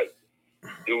 but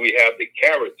do we have the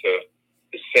character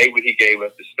to say what he gave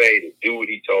us to say, to do what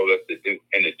he told us to do,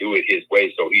 and to do it his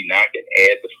way so he now can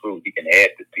add the fruit, he can add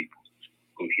the people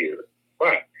who hear it.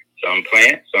 Why? Some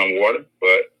plant, some water,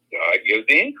 but God gives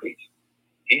the increase.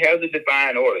 He has a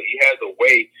divine order. He has a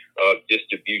way of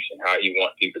distribution, how he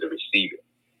wants people to receive it.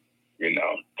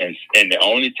 And the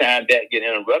only time that get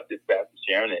interrupted, Pastor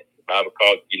Sharon, the Bible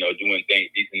calls, doing things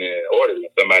decent and in order, when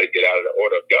somebody get out of the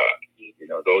order of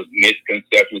God. Those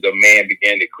misconceptions of man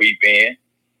began to creep in,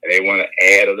 and they want to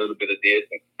add a little bit of this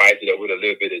and spice it up with a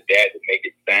little bit of that to make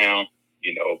it sound,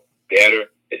 better.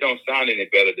 It don't sound any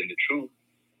better than the truth.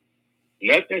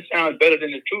 Nothing sounds better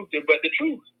than the truth but the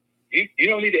truth. You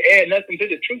don't need to add nothing to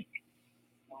the truth.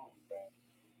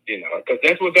 Because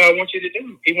that's what God wants you to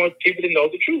do. He wants people to know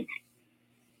the truth.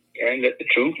 And let the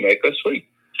truth make us free.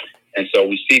 And so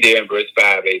we see there in verse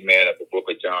 5, amen, of the book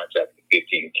of John, chapter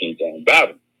 15, the King James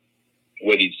Bible,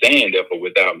 what he's saying, therefore,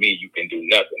 without me, you can do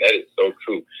nothing. That is so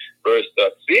true. Verse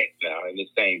 6 now, in the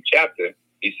same chapter,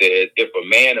 he says, if a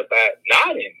man abide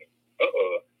not in me,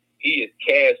 he is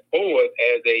cast forth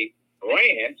as a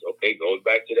branch, goes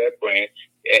back to that branch,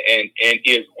 and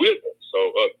is withered.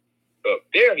 So up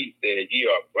there he says, ye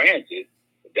are branches.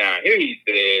 Down here he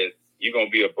says, you're going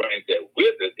to be a branch that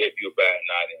withers if you abide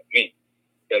not in me.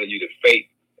 Telling you the fate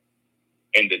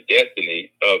and the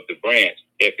destiny of the branch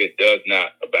if it does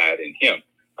not abide in him.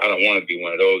 I don't want to be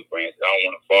one of those branches. I don't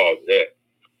want to fall to that.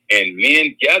 And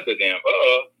men gather them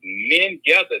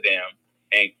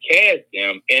and cast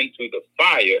them into the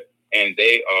fire, and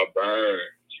they are burned.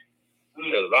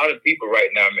 There's a lot of people right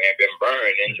now, man, been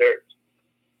burned in church.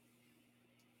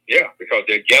 Yeah, because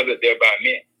they're gathered there by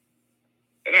men.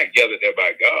 They're not gathered there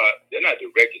by God. They're not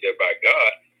directed there by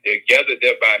God. They're gathered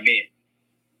there by men.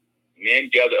 Men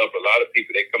gather up a lot of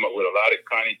people. They come up with a lot of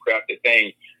cunning, crafty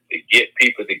things to get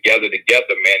people together,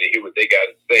 man, to hear what they got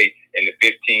to say in the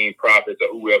 15 prophets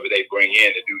or whoever they bring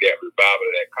in to do that revival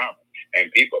or that conference.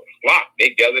 And people flock.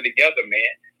 They gather together,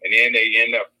 man, and then they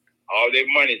end up all their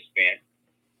money spent,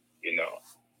 you know.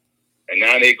 And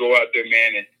now they go out there,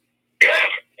 man,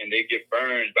 and they get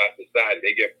burned by society.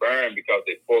 They get burned because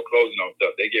they're foreclosing on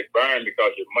stuff. They get burned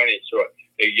because your money is short.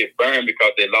 They get burned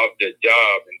because they lost their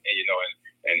job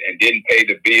and didn't pay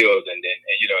the bills and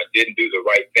didn't do the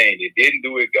right thing. They didn't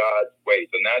do it God's way.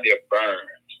 So now they're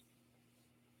burned.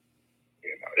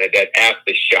 You know, that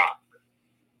aftershock,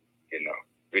 you know,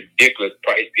 ridiculous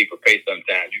price people pay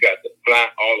sometimes. You got to fly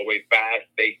all the way 5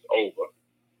 states over,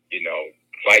 you know.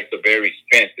 Flights are very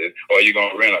expensive, or you're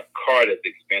going to rent a car that's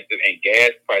expensive, and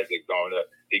gas prices are going up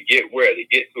to get where? To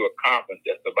get to a conference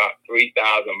that's about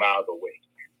 3,000 miles away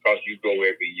because you go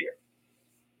every year.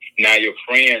 Now your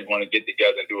friends want to get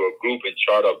together and do a group and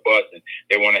charter a bus, and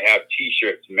they want to have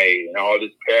T-shirts made and all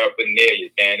this paraphernalia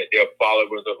saying that they're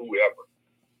followers of whoever.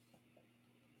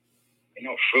 Ain't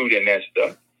no fruit in that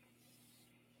stuff.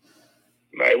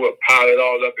 You might as well pile it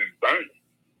all up and burn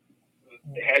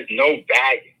it. It has no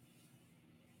value.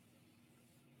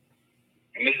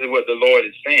 And this is what the Lord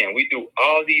is saying. We do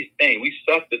all these things. We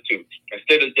substitute.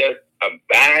 Instead of just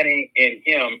abiding in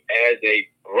him as a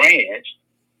branch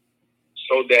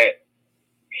so that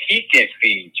he can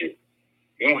feed you.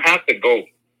 You don't have to go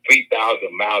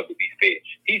 3,000 miles to be fed.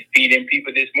 He's feeding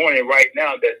people this morning right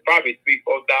now that's probably 3,000,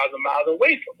 4,000 miles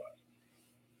away from us.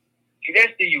 See,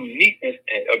 that's the uniqueness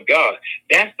of God.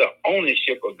 That's the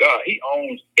ownership of God. He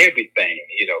owns everything.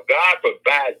 You know, God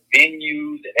provides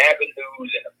venues and avenues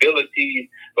and abilities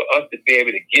for us to be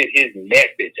able to get his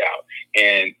message out.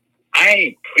 And I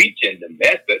ain't preaching the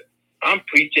method. I'm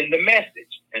preaching the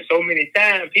message. And so many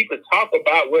times people talk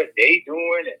about what they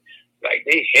doing and like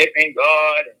they helping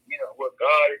God and, you know, what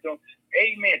God is doing.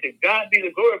 Amen. To God be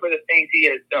the glory for the things he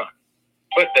has done.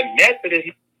 But the method is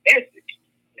the message.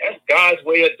 That's God's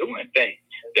way of doing things.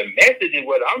 The message is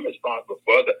what I'm responsible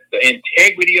for, the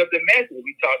integrity of the message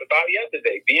we talked about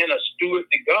yesterday, being a steward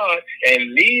to God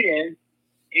and leading,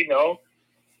 you know,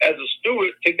 as a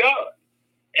steward to God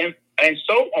and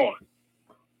so on.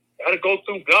 Got to go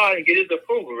through God and get his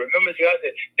approval. Remember, God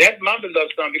said, that's my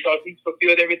beloved son because he's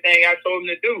fulfilled everything I told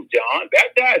him to do. John,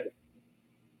 baptize him.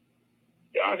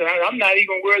 John said, I'm not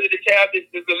even worthy to have the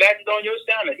latches on your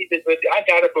sandals. He said, but I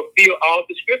got to fulfill all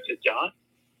the scriptures, John.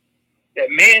 That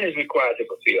man is required to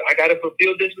fulfill. I got to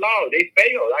fulfill this law. They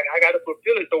failed. I got to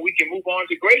fulfill it so we can move on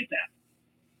to grace now.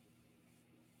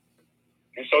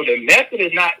 And so the method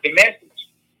is not the message.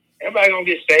 Everybody gonna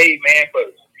get saved, man, for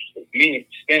me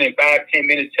spending 5-10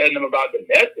 minutes telling them about the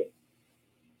method.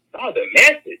 No, the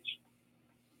message.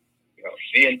 You know,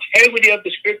 the integrity of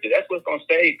the scripture. That's what's gonna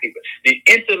save people. The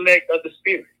intellect of the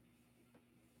spirit.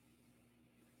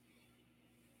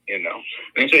 You know,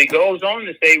 and so he goes on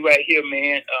to say right here,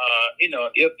 man, you know,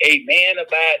 if a man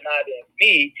abide not in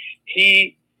me,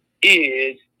 he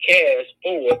is cast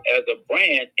forth as a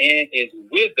branch and is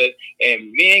withered,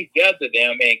 and men gather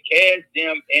them and cast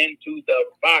them into the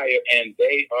fire, and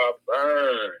they are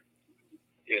burned.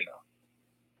 You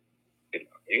know,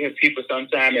 you hear people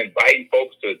sometimes inviting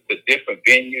folks to different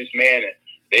venues, man, and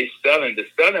they selling. The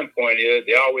selling point is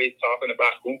they're always talking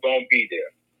about who's gonna be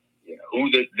there. You know, who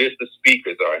the list of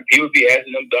speakers are. And people be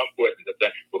asking them dumb questions.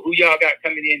 But who y'all got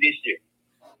coming in this year?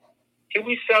 See,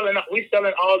 we selling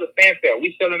all the fanfare.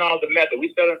 We selling all the method.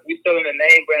 We selling the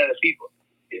name brand of the people.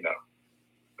 You know.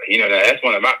 But, you know, that's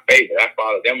one of my favorites. I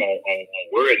follow them on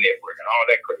Word Network and all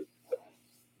that crazy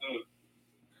stuff.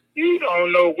 You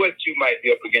don't know what you might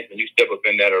be up against when you step up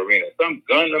in that arena. Some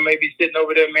gunner may be sitting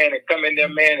over there, man, and come in there,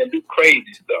 man, and do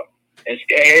crazy stuff. And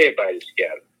scare everybody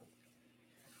scattered.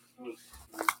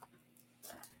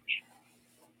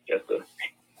 Just a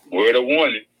word of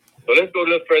warning. So let's go a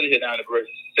little further here down to verse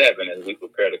 7 as we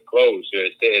prepare to close here.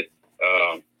 It says,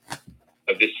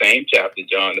 of this same chapter,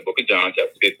 John, the book of John,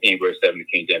 chapter 15, verse 7, the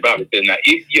King James Bible. It says, now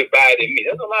if ye abide in me,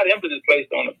 there's a lot of emphasis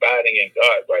placed on abiding in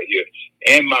God right here.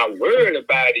 And my word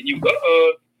abide in you,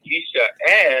 ye shall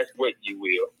ask what you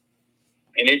will,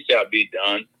 and it shall be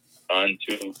done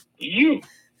unto you.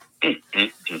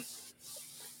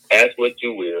 Ask what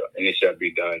you will, and it shall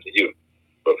be done to you.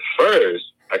 But first,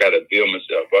 I got to build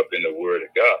myself up in the word of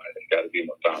God. It's got to be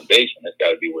my foundation. It's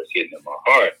got to be what's hidden in my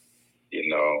heart, you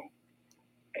know.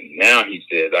 And now he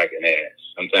says I can ask.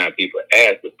 Sometimes people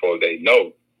ask before they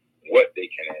know what they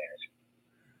can ask.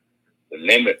 The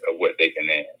limit of what they can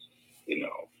ask. You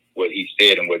know, what he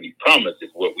said and what he promised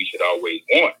is what we should always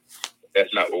want. But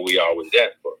that's not what we always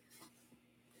ask for.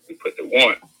 We put the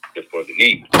want before the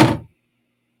need.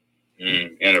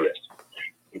 Interesting.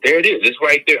 There it is. It's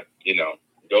right there.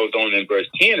 Goes on in verse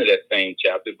 10 of that same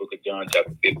chapter, book of John,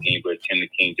 chapter 15, verse 10, the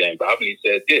King James Bible. And he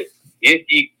says this: if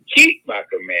ye keep my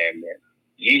commandments,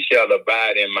 ye shall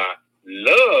abide in my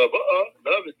love.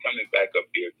 Love is coming back up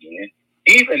here again.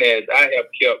 Even as I have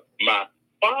kept my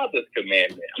Father's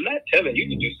commandment. I'm not telling you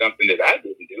to do something that I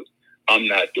didn't do. I'm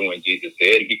not doing, Jesus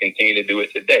said. He continued to do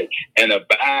it today. And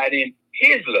abide in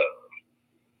his love.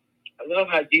 I love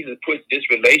how Jesus puts this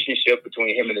relationship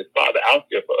between him and his Father out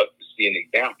there for us to see an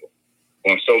example.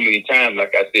 When so many times,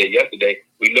 like I said yesterday,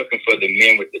 we're looking for the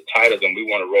men with the titles and we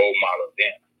want to role model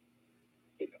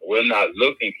them. We're not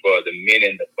looking for the men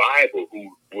in the Bible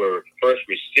who were first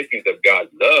recipients of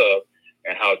God's love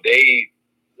and how they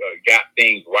got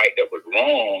things right that was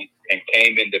wrong and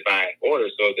came in divine order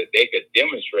so that they could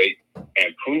demonstrate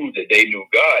and prove that they knew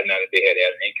God, now that they had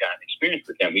any kind of experience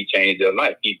with him. He changed their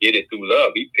life. He did it through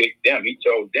love. He picked them. He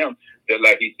chose them. Just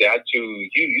like he said, I choose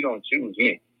you. You don't choose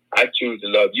me. I choose to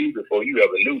love you before you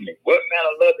ever knew me. What manner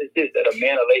of love is this, that a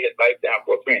man will lay his life down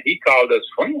for a friend? He called us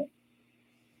friends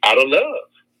out of love.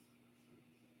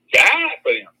 Died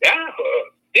for them. Died for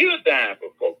us. Still dying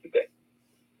for folks today.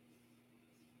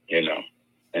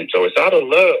 And so it's out of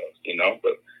love,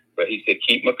 but he said,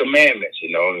 keep my commandments,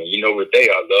 and you know what they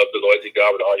are. Love the Lord your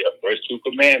God with all your first two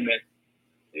commandments,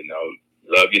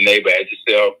 love your neighbor as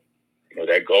yourself,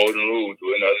 that golden rule,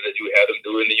 do another that you had them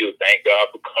do unto you. Thank God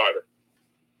for Carter.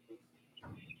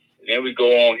 And then we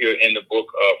go on here in the book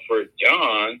of 1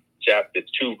 John, chapter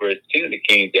 2, verse 10 of the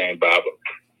King James Bible,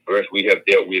 verse we have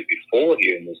dealt with before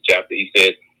here in this chapter. He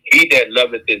says, he that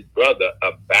loveth his brother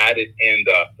abideth in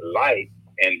the light,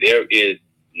 and there is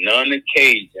none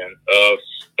occasion of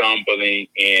stumbling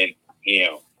in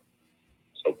him.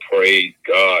 So praise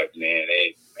God, man.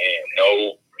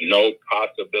 Amen. No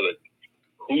possibility.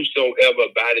 Whosoever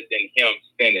abideth in him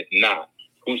sinneth not.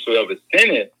 Whosoever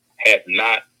sinneth hath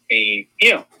not seen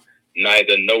him,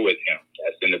 neither knoweth him.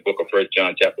 That's in the book of 1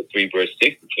 John chapter 3, verse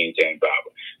 6, the King James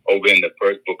Bible. Over in the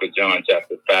first book of John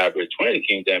chapter 5, verse 20, the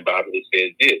King James Bible, it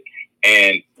says this: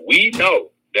 and we know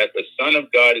that the Son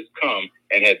of God is come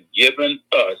and has given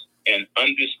us an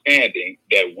understanding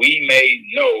that we may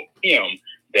know him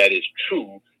that is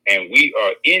true, and we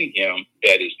are in him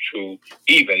that is true,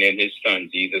 even in his Son,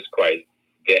 Jesus Christ,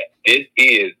 that this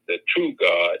is the true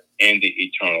God and the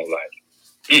eternal life.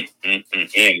 And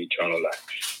eternal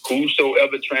life.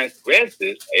 Whosoever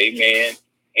transgresses, amen,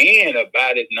 and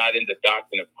abideth not in the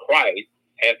doctrine of Christ,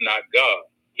 hath not God.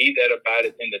 He that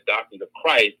abideth in the doctrine of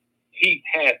Christ, he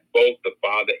hath both the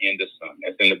Father and the Son.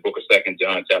 That's in the book of 2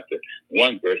 John chapter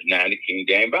 1, verse 9, the King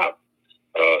James Bible.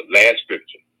 Last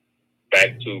scripture,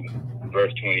 back to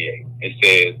verse 28. It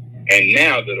says, and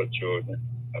now, little children,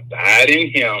 abide in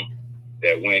him,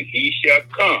 that when he shall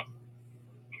come,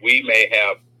 we may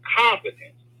have confidence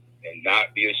and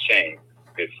not be ashamed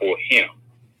before him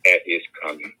at his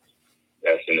coming.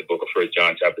 That's in the book of 1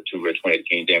 John chapter 2, verse 20, the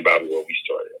King James Bible, where we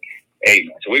started.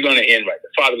 Amen. So we're going to end right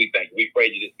there. Father, we thank you. We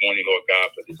praise you this morning, Lord God,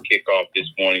 for this kickoff this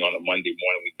morning on a Monday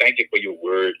morning. We thank you for your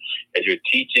word as you're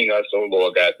teaching us, oh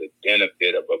Lord God, the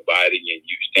benefit of abiding in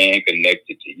you, staying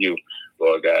connected to you,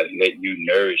 Lord God, and let you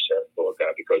nourish us, Lord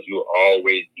God, because you are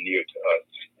always near to us,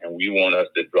 and we want us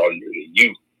to draw near to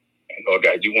you. And Lord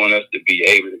God, you want us to be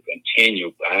able to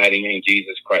continue abiding in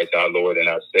Jesus Christ, our Lord and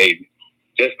our Savior.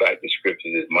 Just like the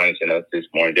scriptures is mentioning us this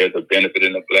morning, there's a benefit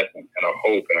and a blessing and a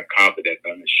hope and a confidence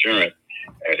and an assurance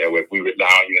that if we rely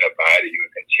on you and abide in you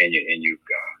and continue in you,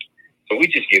 God. So we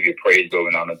just give you praise, glory,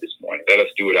 and honor this morning. Let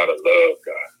us do it out of love,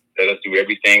 God. Let us do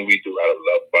everything we do out of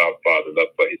love for our Father,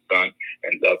 love for his Son,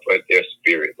 and love for their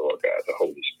Spirit, Lord God, the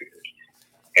Holy Spirit.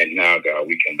 And now, God,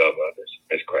 we can love others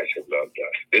as Christ has loved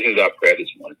us. This is our prayer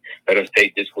this morning. Let us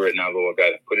take this word now, Lord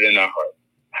God, and put it in our heart,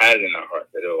 hide it in our heart,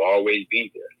 that it will always be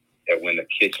there. That when the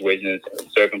situations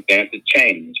and circumstances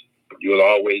change, you'll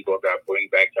always, Lord God, bring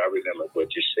back to our remembrance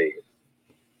what you said.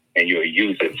 And you'll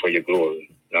use it for your glory.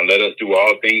 Now let us do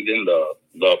all things in love.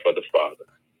 Love for the Father.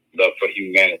 Love for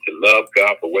humanity. Love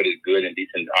God for what is good and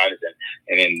decent and honest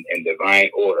and in divine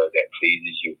order that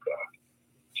pleases you, God.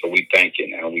 So we thank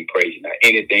you now. We praise you now.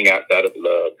 Anything outside of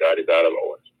love, God, is out of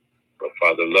order. But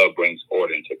Father, love brings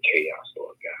order into chaos,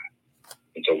 Lord God.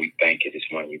 And so we thank you this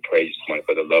morning. We praise you this morning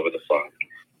for the love of the Father.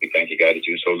 We thank you, God, that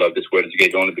you so love this world that you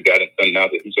gave your only begotten Son, now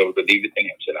that whosoever believeth in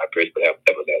him shall not perish but have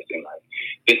everlasting life.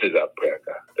 This is our prayer,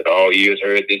 God, that all ears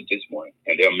heard this morning,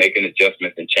 and they're making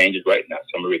adjustments and changes right now.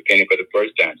 Some are repenting for the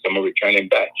first time. Some are returning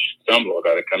back. Some, Lord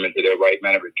God, are coming to their right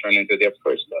mind and returning to their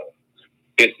first love.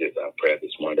 This is our prayer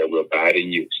this morning, that we'll abide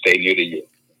in you, stay near to you,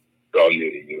 draw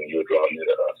near to you, and you'll draw near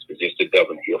to us. Resist the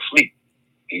devil, and he'll flee.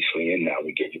 peacefully. And now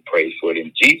we give you praise for it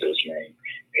in Jesus' name.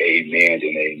 Amen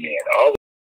and amen. All